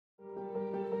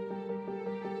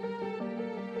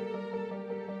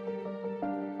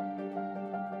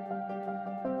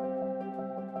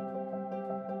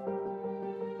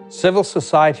Civil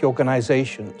society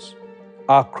organizations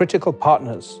are critical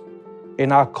partners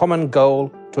in our common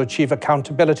goal to achieve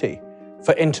accountability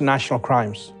for international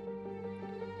crimes.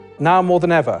 Now more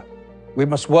than ever, we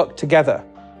must work together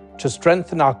to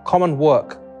strengthen our common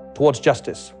work towards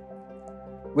justice.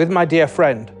 With my dear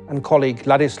friend and colleague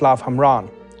Ladislav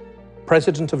Hamran,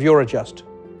 President of Eurojust,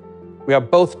 we are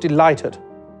both delighted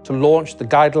to launch the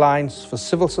guidelines for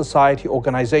civil society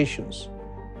organizations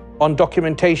on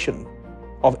documentation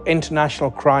of international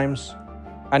crimes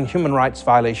and human rights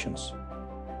violations.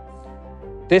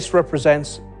 This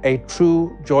represents a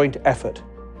true joint effort,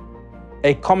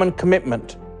 a common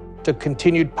commitment to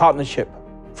continued partnership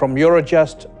from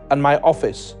Eurojust and my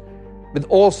office with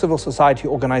all civil society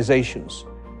organizations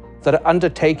that are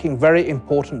undertaking very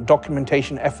important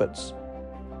documentation efforts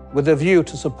with a view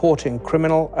to supporting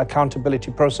criminal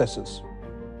accountability processes.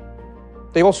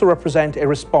 They also represent a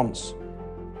response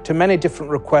to many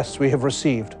different requests we have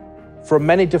received from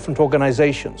many different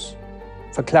organizations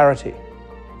for clarity,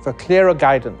 for clearer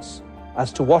guidance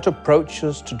as to what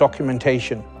approaches to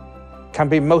documentation can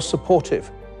be most supportive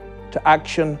to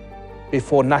action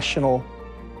before national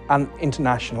and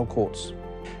international courts.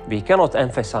 We cannot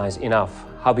emphasize enough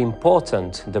how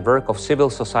important the work of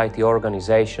civil society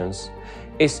organizations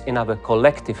is in our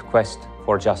collective quest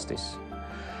for justice.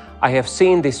 I have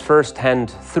seen this firsthand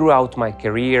throughout my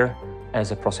career as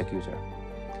a prosecutor.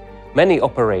 Many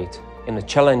operate in a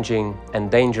challenging and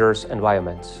dangerous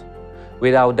environments.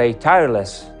 Without their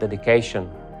tireless dedication,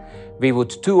 we would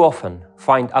too often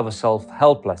find ourselves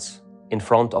helpless in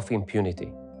front of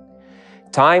impunity.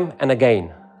 Time and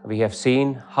again, we have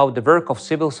seen how the work of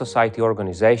civil society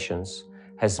organizations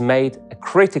has made a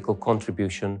critical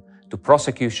contribution to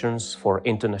prosecutions for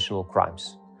international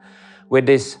crimes. With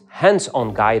this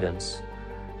hands-on guidance,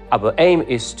 our aim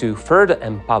is to further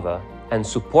empower and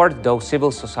support those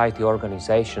civil society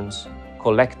organizations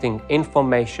collecting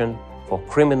information for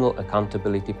criminal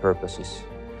accountability purposes.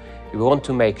 We want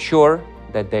to make sure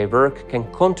that their work can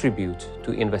contribute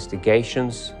to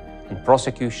investigations and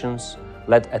prosecutions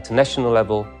led at national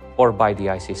level or by the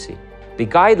ICC. The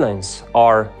guidelines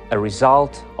are a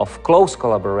result of close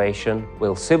collaboration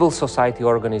with civil society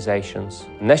organizations,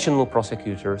 national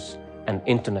prosecutors, and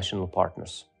international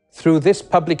partners. Through this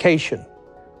publication,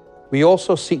 we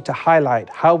also seek to highlight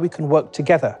how we can work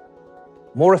together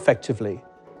more effectively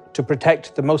to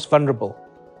protect the most vulnerable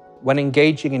when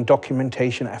engaging in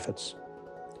documentation efforts.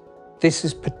 This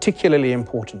is particularly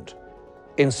important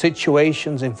in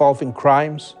situations involving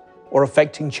crimes or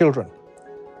affecting children,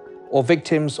 or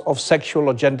victims of sexual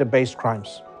or gender-based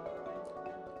crimes.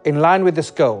 In line with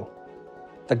this goal,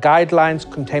 the guidelines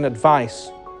contain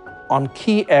advice on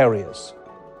key areas,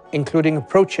 including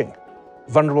approaching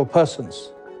vulnerable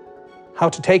persons, how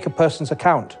to take a person's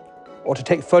account, or to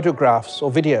take photographs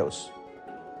or videos,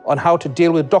 on how to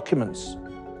deal with documents,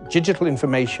 digital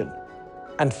information,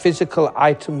 and physical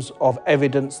items of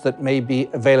evidence that may be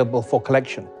available for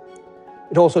collection.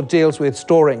 It also deals with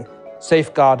storing,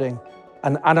 safeguarding,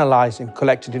 and analyzing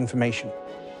collected information.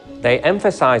 They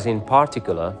emphasize in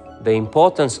particular the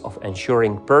importance of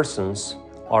ensuring persons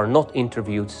are not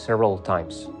interviewed several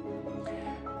times.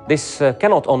 This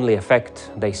cannot only affect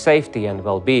their safety and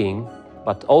well-being,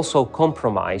 but also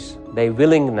compromise their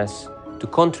willingness to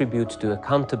contribute to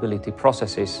accountability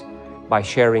processes by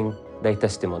sharing their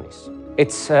testimonies.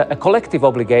 It's a collective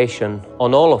obligation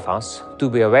on all of us to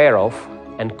be aware of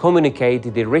and communicate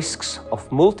the risks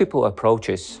of multiple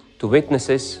approaches to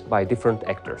witnesses by different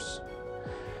actors.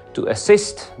 To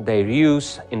assist their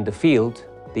use in the field,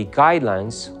 the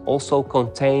guidelines also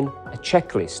contain a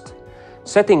checklist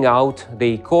setting out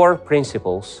the core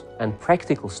principles and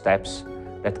practical steps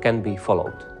that can be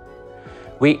followed.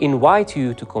 We invite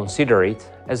you to consider it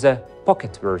as a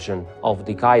pocket version of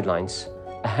the guidelines,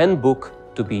 a handbook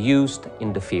to be used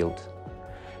in the field.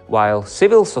 While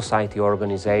civil society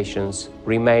organizations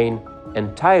remain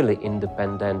entirely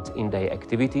independent in their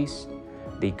activities,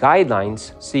 the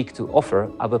guidelines seek to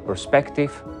offer our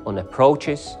perspective on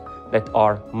approaches that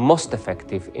are most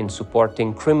effective in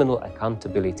supporting criminal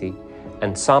accountability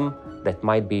and some that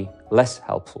might be less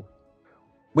helpful.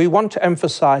 We want to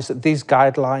emphasize that these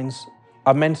guidelines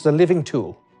are meant as a living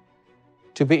tool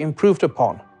to be improved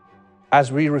upon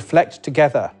as we reflect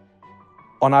together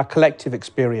on our collective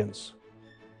experience.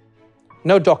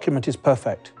 No document is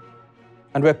perfect,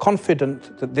 and we're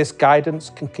confident that this guidance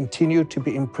can continue to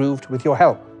be improved with your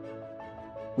help.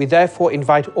 We therefore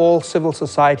invite all civil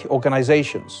society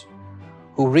organizations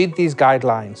who read these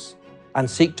guidelines and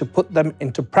seek to put them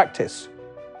into practice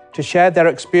to share their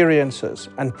experiences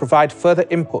and provide further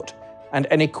input and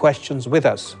any questions with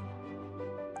us.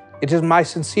 It is my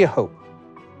sincere hope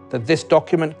that this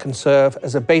document can serve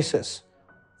as a basis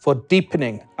for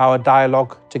deepening our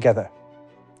dialogue together.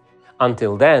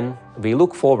 Until then, we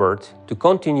look forward to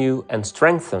continue and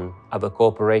strengthen our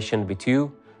cooperation with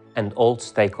you and all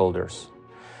stakeholders.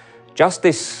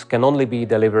 Justice can only be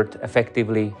delivered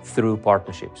effectively through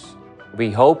partnerships.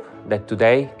 We hope that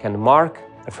today can mark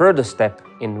a further step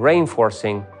in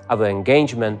reinforcing our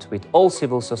engagement with all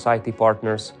civil society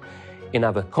partners in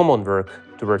our common work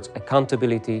towards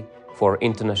accountability for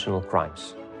international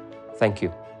crimes. Thank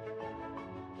you.